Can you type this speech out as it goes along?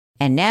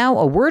And now,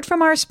 a word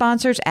from our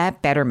sponsors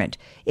at Betterment.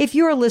 If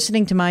you're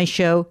listening to my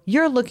show,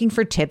 you're looking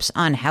for tips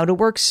on how to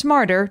work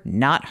smarter,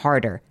 not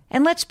harder.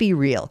 And let's be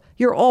real,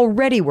 you're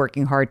already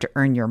working hard to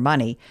earn your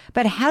money,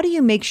 but how do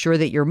you make sure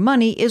that your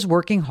money is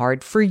working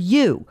hard for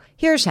you?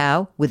 Here's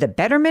how. With a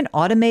Betterment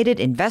automated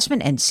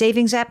investment and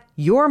savings app,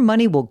 your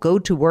money will go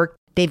to work.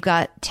 They've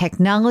got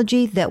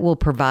technology that will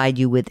provide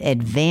you with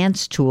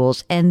advanced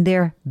tools, and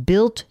they're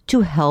built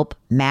to help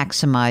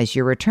maximize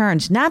your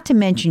returns, not to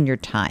mention your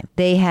time.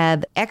 They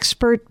have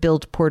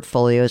expert-built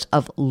portfolios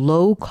of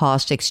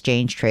low-cost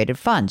exchange-traded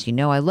funds. You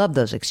know I love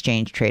those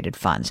exchange-traded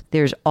funds.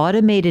 There's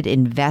automated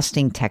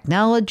investing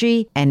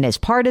technology, and as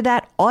part of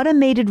that,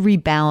 automated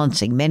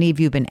rebalancing. Many of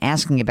you have been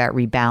asking about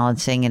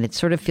rebalancing, and it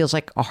sort of feels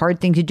like a hard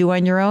thing to do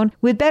on your own.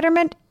 With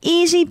Betterment,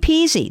 easy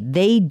peasy.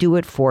 They do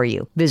it for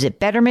you. Visit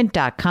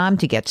Betterment.com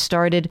to get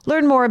started.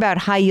 Learn more about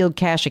high-yield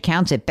cash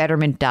accounts at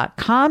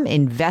Betterment.com.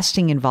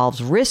 Investing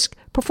involves risk.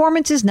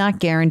 Performance is not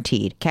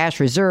guaranteed.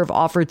 Cash reserve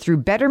offered through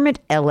Betterment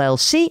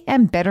LLC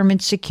and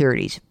Betterment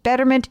Securities.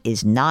 Betterment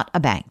is not a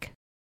bank.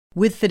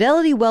 With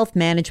Fidelity Wealth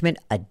Management,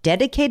 a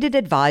dedicated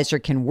advisor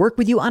can work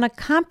with you on a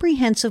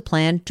comprehensive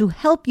plan to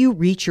help you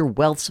reach your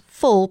wealth's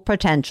full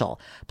potential.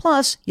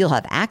 Plus, you'll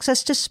have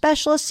access to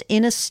specialists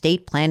in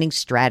estate planning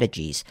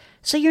strategies.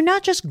 So you're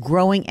not just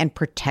growing and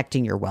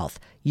protecting your wealth,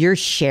 you're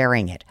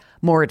sharing it.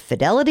 More at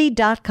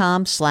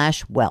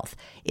fidelity.com/wealth.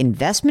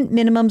 Investment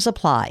minimums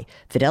apply.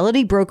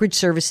 Fidelity Brokerage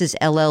Services,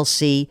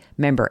 LLC,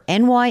 member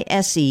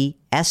NYSE,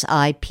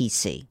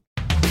 SIPC.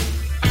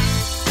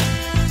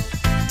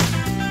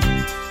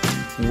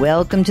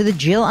 Welcome to the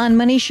Jill on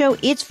Money Show.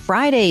 It's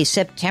Friday,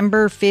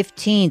 September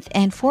 15th.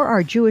 And for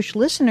our Jewish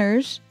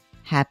listeners,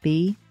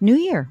 Happy New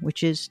Year,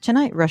 which is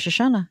tonight, Rosh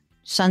Hashanah,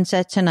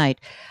 sunset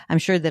tonight. I'm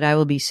sure that I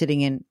will be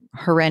sitting in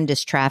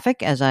horrendous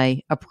traffic as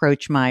I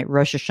approach my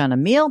Rosh Hashanah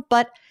meal,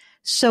 but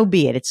so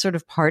be it. It's sort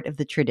of part of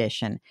the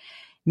tradition.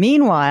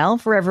 Meanwhile,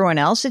 for everyone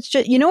else, it's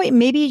just, you know what?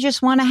 Maybe you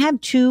just want to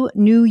have 2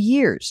 New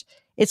Years.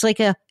 It's like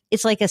a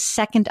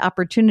second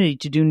opportunity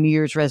to do New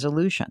Year's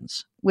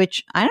resolutions,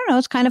 which I don't know.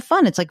 It's kind of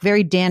fun. It's like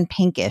very Dan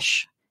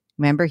Pinkish.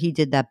 Remember, he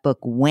did that book,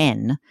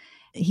 When.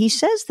 He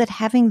says that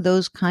having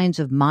those kinds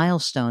of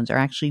milestones are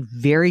actually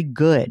very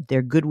good. They're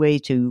a good way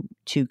to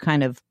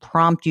kind of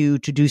prompt you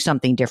to do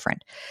something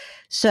different.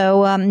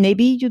 So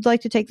maybe you'd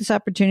like to take this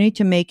opportunity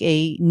to make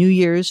a New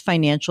Year's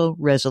financial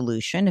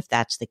resolution. If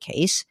that's the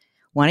case,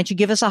 why don't you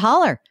give us a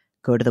holler?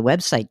 Go to the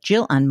website,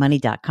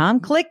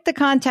 JillOnMoney.com, click the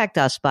Contact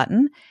Us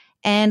button,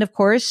 and of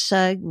course,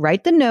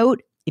 write the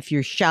note. If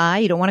you're shy,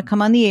 you don't want to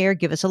come on the air,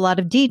 give us a lot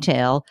of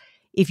detail.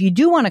 If you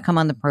do want to come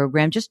on the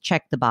program, just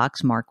check the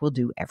box. Mark will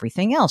do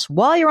everything else.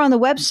 While you're on the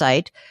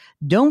website,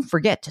 don't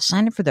forget to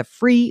sign up for the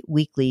free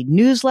weekly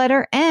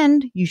newsletter,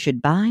 and you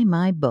should buy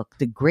my book,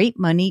 The Great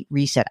Money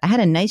Reset. I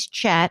had a nice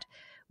chat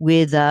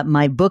with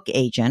my book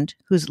agent,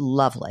 who's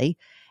lovely.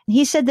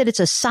 He said that it's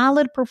a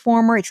solid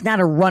performer. It's not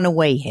a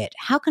runaway hit.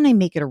 How can I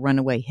make it a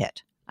runaway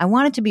hit? I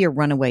want it to be a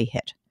runaway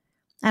hit.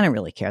 I don't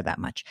really care that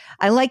much.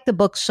 I like the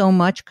book so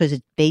much because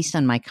it's based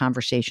on my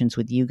conversations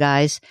with you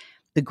guys.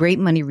 The Great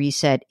Money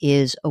Reset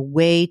is a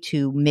way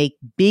to make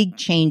big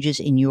changes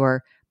in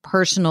your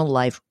personal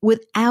life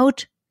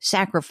without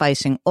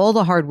sacrificing all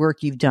the hard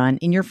work you've done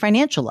in your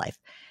financial life.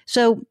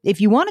 So if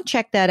you want to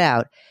check that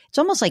out, it's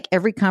almost like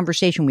every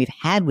conversation we've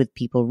had with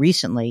people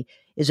recently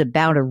is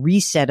about a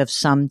reset of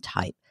some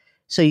type.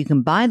 So you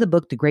can buy the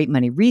book, The Great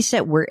Money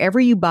Reset, wherever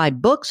you buy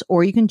books,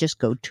 or you can just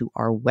go to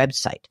our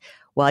website.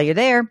 While you're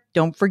there,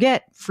 don't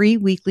forget, free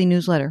weekly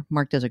newsletter.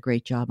 Mark does a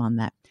great job on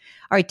that.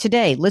 All right,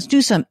 today, let's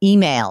do some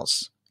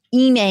emails.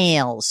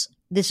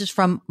 This is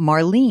from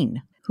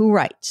Marlene, who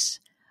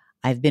writes,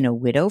 I've been a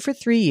widow for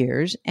 3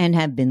 years and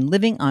have been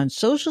living on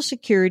Social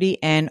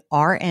Security and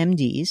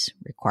RMDs,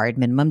 required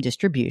minimum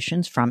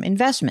distributions, from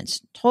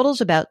investments. Totals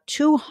about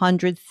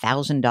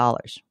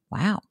 $200,000.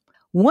 Wow.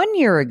 1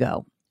 year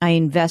ago, I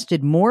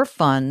invested more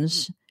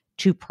funds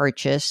to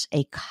purchase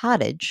a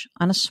cottage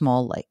on a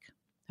small lake.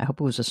 I hope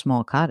it was a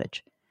small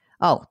cottage.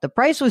 Oh, the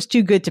price was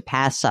too good to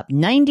pass up.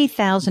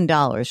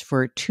 $90,000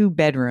 for 2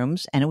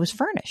 bedrooms, and it was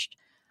furnished.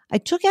 I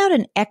took out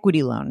an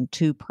equity loan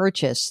to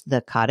purchase the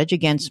cottage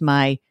against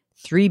my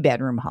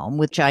 3-bedroom home,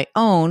 which I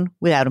own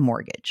without a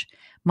mortgage.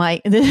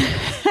 My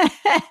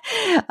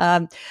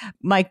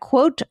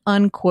quote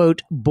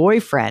unquote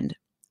boyfriend,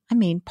 I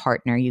mean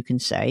partner, you can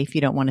say, if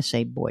you don't want to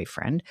say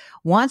boyfriend,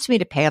 wants me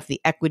to pay off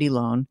the equity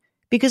loan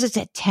because it's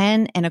at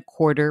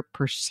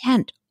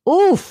 10.25%.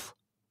 Oof,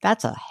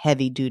 that's a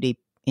heavy duty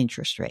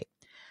interest rate.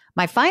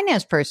 My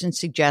finance person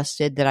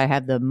suggested that I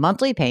have the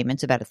monthly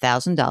payments, about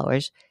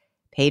 $1,000,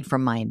 paid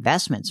from my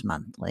investments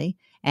monthly,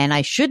 and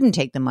I shouldn't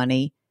take the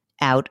money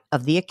out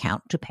of the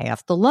account to pay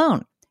off the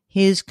loan.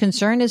 His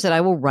concern is that I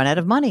will run out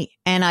of money,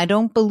 and I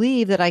don't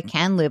believe that I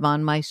can live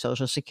on my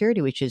Social Security,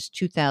 which is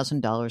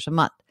 $2,000 a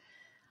month.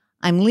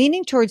 I'm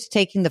leaning towards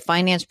taking the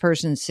finance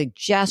person's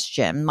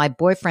suggestion. My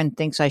boyfriend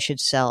thinks I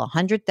should sell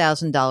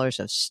 $100,000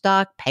 of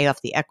stock, pay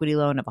off the equity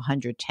loan of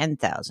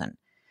 $110,000.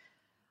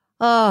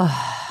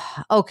 Oh,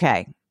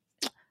 okay.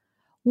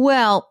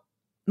 Well,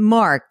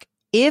 Mark,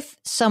 If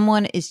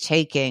someone is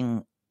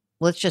taking,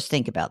 let's just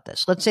think about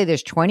this. Let's say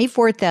there's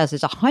 24,000,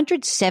 there's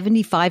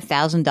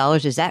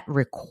 $175,000. Is that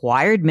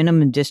required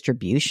minimum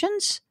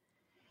distributions?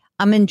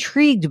 I'm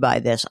intrigued by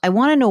this. I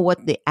want to know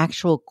what the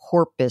actual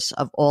corpus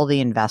of all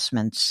the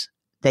investments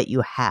that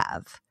you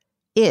have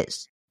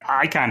is.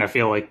 I kind of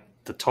feel like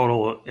the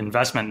total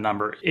investment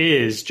number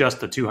is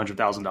just the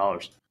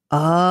 $200,000.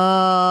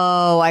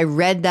 Oh, I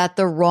read that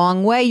the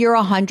wrong way. You're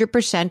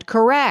 100%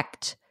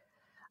 correct.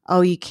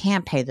 Oh, you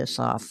can't pay this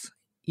off.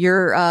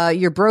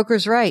 Your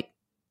broker's right.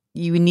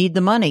 You need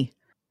the money.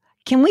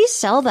 Can we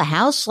sell the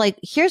house? Like,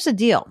 here's the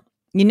deal.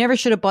 You never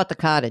should have bought the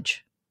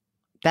cottage.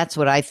 That's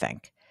what I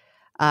think.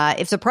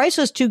 If the price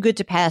was too good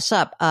to pass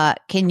up,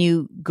 can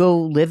you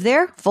go live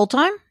there full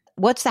time?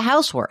 What's the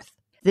house worth?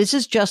 This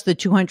is just the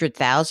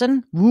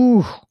 $200,000.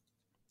 Woo.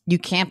 You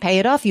can't pay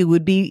it off. You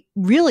would be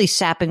really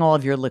sapping all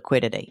of your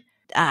liquidity.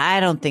 I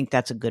don't think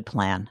that's a good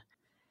plan.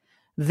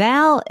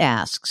 Val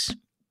asks,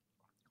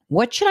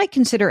 what should I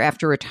consider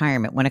after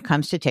retirement when it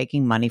comes to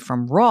taking money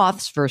from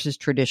Roths versus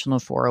traditional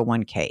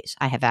 401ks?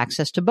 I have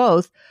access to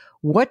both.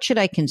 What should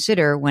I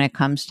consider when it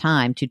comes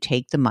time to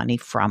take the money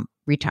from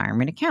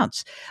retirement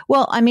accounts?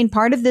 Well, I mean,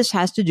 part of this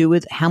has to do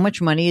with how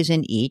much money is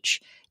in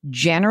each.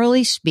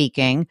 Generally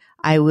speaking,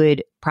 I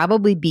would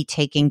probably be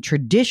taking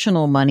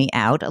traditional money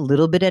out a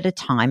little bit at a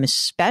time,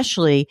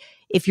 especially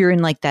if you're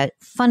in like that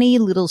funny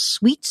little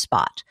sweet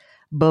spot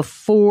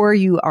before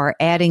you are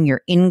adding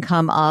your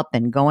income up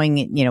and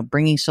going,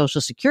 bringing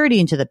Social Security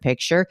into the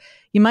picture.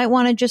 You might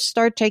want to just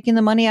start taking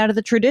the money out of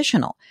the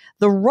traditional.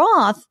 The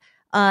Roth,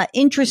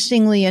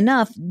 interestingly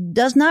enough,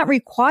 does not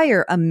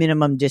require a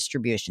minimum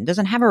distribution,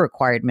 doesn't have a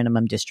required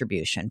minimum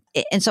distribution.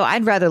 And so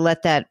I'd rather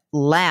let that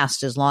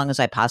last as long as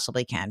I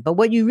possibly can. But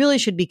what you really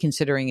should be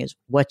considering is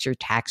what's your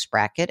tax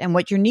bracket and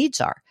what your needs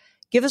are.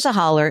 Give us a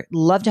holler.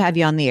 Love to have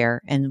you on the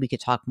air, and we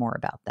could talk more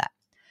about that.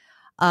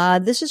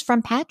 This is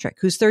from Patrick,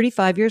 who's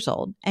 35 years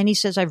old. And he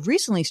says, I've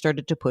recently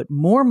started to put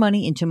more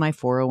money into my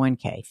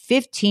 401k,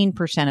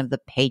 15% of the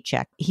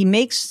paycheck. He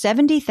makes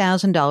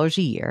 $70,000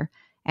 a year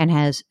and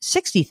has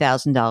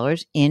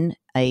 $60,000 in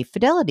a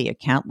Fidelity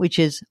account, which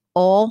is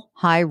all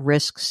high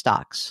risk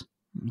stocks.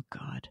 Oh,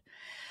 God.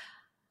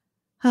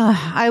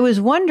 I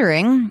was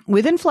wondering,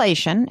 with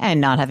inflation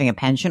and not having a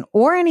pension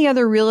or any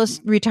other real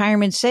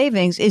retirement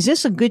savings, is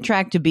this a good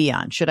track to be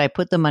on? Should I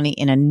put the money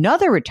in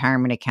another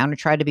retirement account or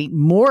try to be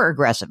more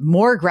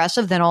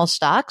aggressive than all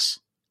stocks,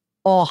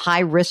 all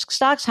high risk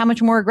stocks? How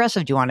much more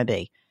aggressive do you want to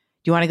be?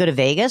 Do you want to go to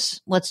Vegas?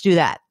 Let's do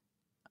that.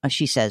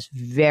 She says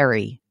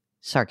very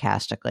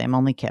sarcastically. I'm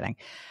only kidding.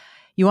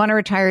 You want to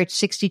retire at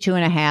 62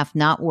 and a half,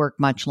 not work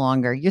much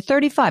longer. You're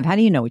 35. How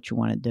do you know what you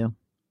want to do?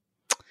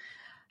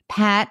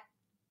 Pat,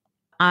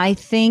 I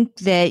think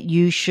that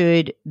you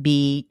should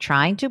be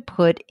trying to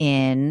put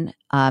in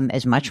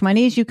as much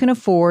money as you can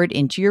afford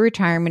into your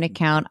retirement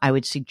account. I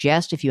would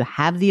suggest if you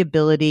have the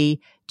ability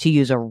to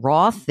use a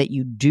Roth, that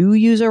you do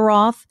use a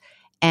Roth.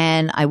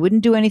 And I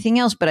wouldn't do anything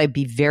else, but I'd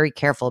be very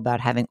careful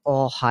about having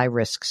all high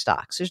risk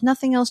stocks. There's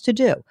nothing else to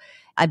do.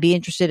 I'd be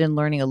interested in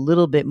learning a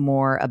little bit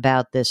more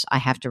about this. I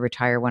have to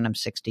retire when I'm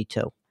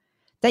 62.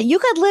 That you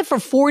could live for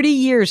 40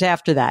 years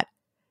after that.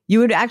 You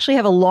would actually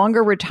have a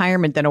longer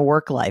retirement than a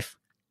work life.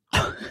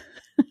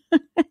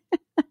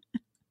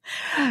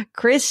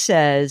 Chris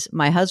says,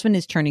 my husband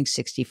is turning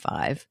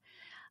 65.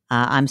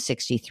 I'm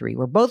 63.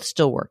 We're both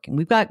still working.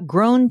 We've got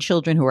grown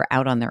children who are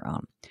out on their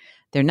own.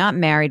 They're not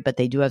married, but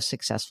they do have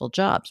successful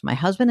jobs. My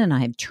husband and I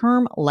have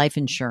term life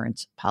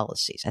insurance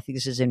policies. I think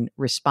this is in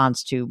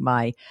response to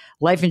my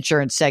life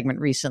insurance segment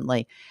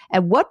recently.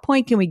 At what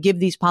point can we give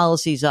these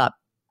policies up?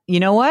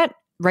 You know what?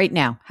 Right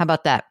now. How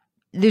about that?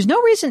 There's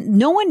no reason.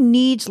 No one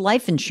needs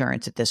life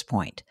insurance at this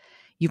point.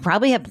 You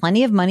probably have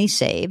plenty of money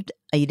saved.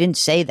 You didn't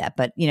say that,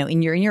 but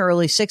in your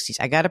early 60s,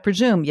 I got to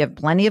presume you have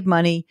plenty of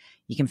money.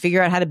 You can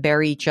figure out how to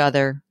bury each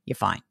other. You're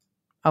fine.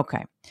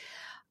 Okay.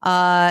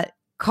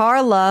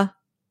 Carla,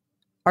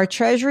 are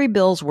treasury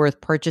bills worth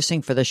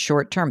purchasing for the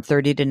short term,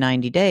 30 to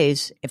 90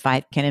 days, if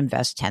I can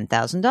invest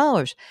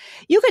 $10,000?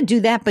 You could do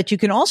that, but you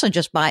can also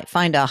just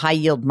find a high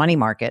yield money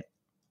market,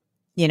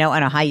 and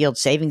a high yield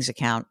savings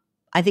account.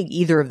 I think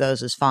either of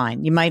those is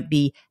fine. You might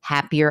be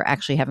happier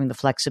actually having the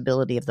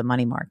flexibility of the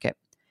money market.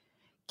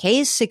 Kay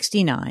is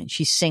 69.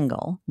 She's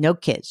single, no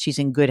kids. She's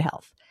in good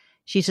health.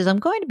 She says, I'm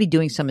going to be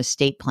doing some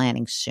estate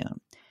planning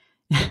soon.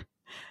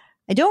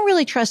 I don't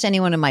really trust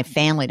anyone in my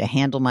family to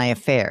handle my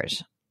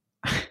affairs.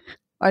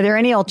 Are there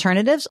any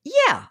alternatives?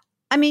 Yeah.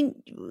 I mean,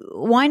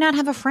 why not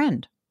have a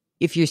friend?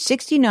 If you're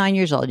 69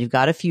 years old, you've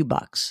got a few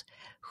bucks.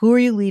 Who are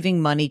you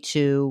leaving money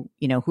to?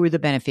 Who are the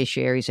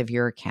beneficiaries of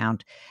your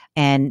account?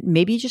 And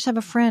maybe you just have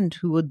a friend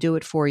who will do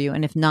it for you.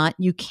 And if not,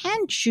 you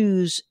can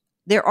choose.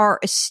 There are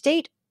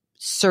estate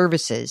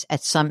services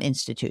at some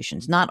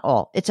institutions, not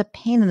all. It's a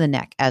pain in the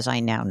neck, as I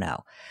now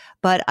know.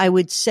 But I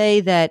would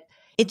say that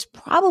it's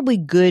probably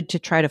good to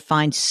try to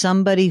find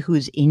somebody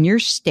who's in your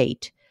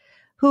state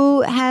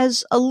who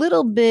has a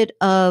little bit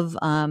of,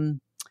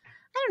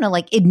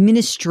 like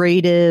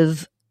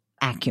administrative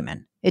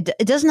acumen. It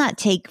does not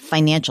take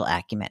financial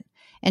acumen.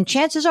 And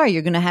chances are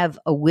you're going to have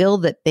a will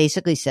that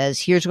basically says,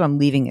 here's what I'm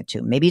leaving it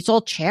to. Maybe it's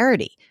all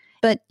charity,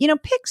 but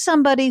pick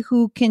somebody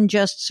who can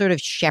just sort of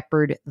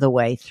shepherd the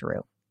way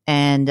through.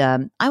 And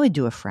I would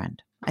do a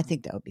friend. I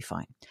think that would be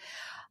fine.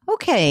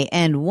 Okay.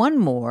 And one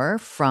more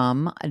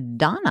from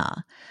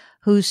Donna,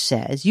 who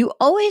says, you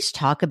always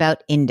talk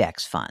about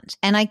index funds,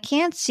 and I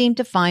can't seem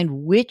to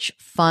find which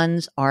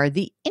funds are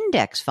the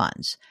index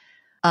funds.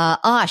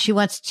 She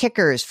wants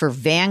tickers for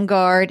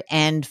Vanguard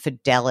and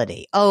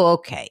Fidelity. Oh,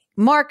 okay.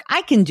 Mark,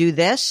 I can do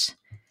this.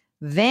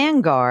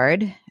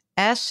 Vanguard,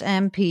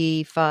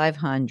 S&P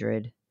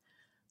 500.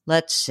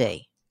 Let's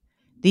see.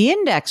 The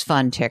index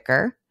fund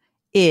ticker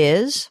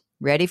is,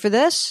 ready for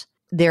this?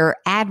 They're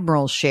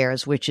Admiral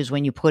shares, which is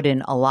when you put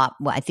in a lot.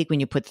 Well, I think when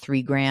you put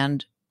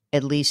 $3,000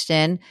 at least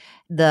in,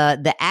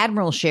 the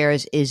Admiral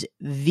shares is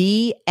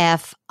VFIAX.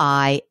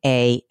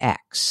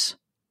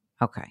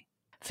 Okay.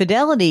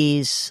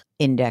 Fidelity's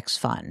index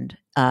fund,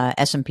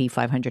 S&P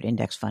 500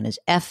 index fund, is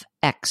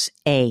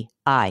FXAIX.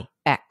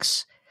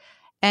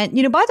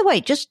 And, by the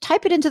way, just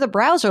type it into the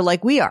browser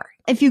like we are.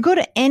 If you go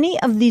to any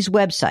of these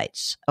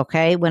websites,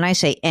 okay, when I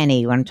say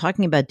any, when I'm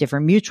talking about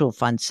different mutual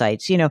fund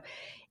sites,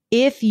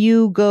 if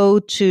you go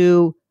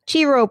to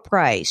T. Rowe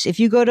Price, if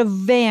you go to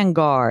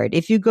Vanguard,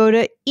 if you go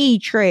to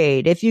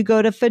E-Trade, if you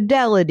go to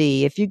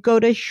Fidelity, if you go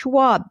to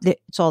Schwab,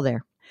 it's all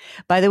there.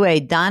 By the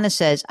way, Donna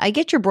says, I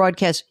get your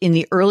broadcast in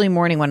the early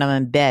morning when I'm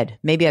in bed.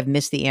 Maybe I've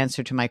missed the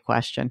answer to my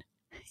question.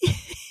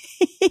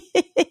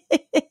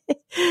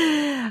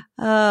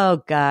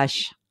 Oh,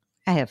 gosh.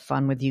 I have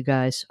fun with you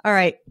guys. All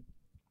right.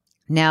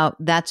 Now,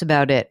 that's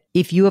about it.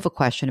 If you have a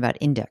question about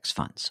index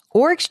funds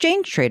or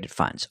exchange traded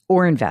funds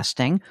or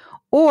investing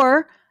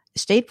or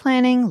estate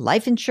planning,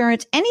 life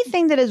insurance,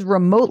 anything that is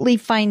remotely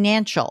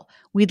financial,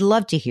 we'd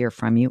love to hear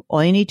from you.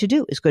 All you need to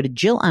do is go to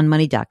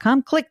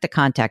JillOnMoney.com, click the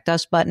Contact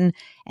Us button,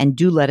 and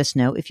do let us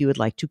know if you would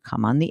like to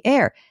come on the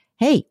air.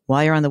 Hey,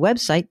 while you're on the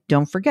website,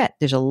 don't forget,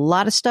 there's a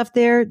lot of stuff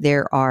there.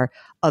 There are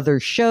other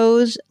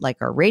shows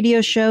like our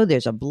radio show.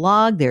 There's a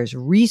blog, there's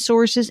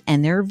resources,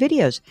 and there are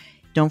videos.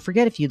 Don't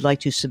forget, if you'd like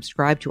to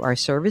subscribe to our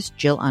service,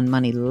 Jill on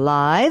Money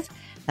Live,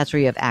 that's where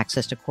you have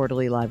access to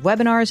quarterly live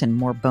webinars and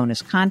more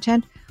bonus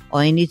content.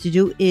 All you need to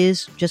do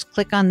is just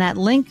click on that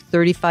link,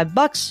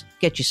 $35,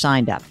 get you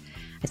signed up.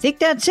 I think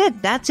that's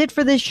it. That's it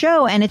for this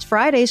show. And it's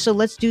Friday, so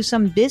let's do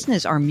some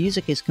business. Our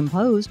music is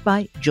composed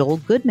by Joel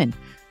Goodman.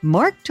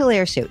 Mark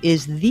Talercio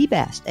is the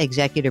best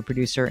executive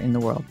producer in the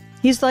world.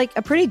 He's like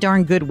a pretty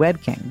darn good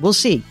web king. We'll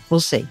see.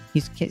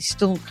 He's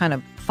still kind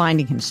of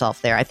finding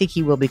himself there. I think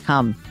he will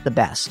become the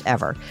best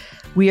ever.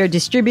 We are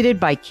distributed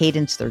by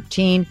Cadence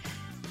 13.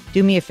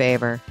 Do me a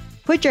favor.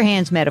 Put your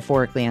hands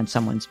metaphorically on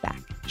someone's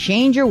back.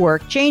 Change your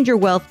work, change your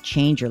wealth,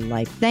 change your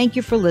life. Thank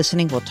you for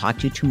listening. We'll talk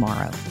to you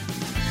tomorrow.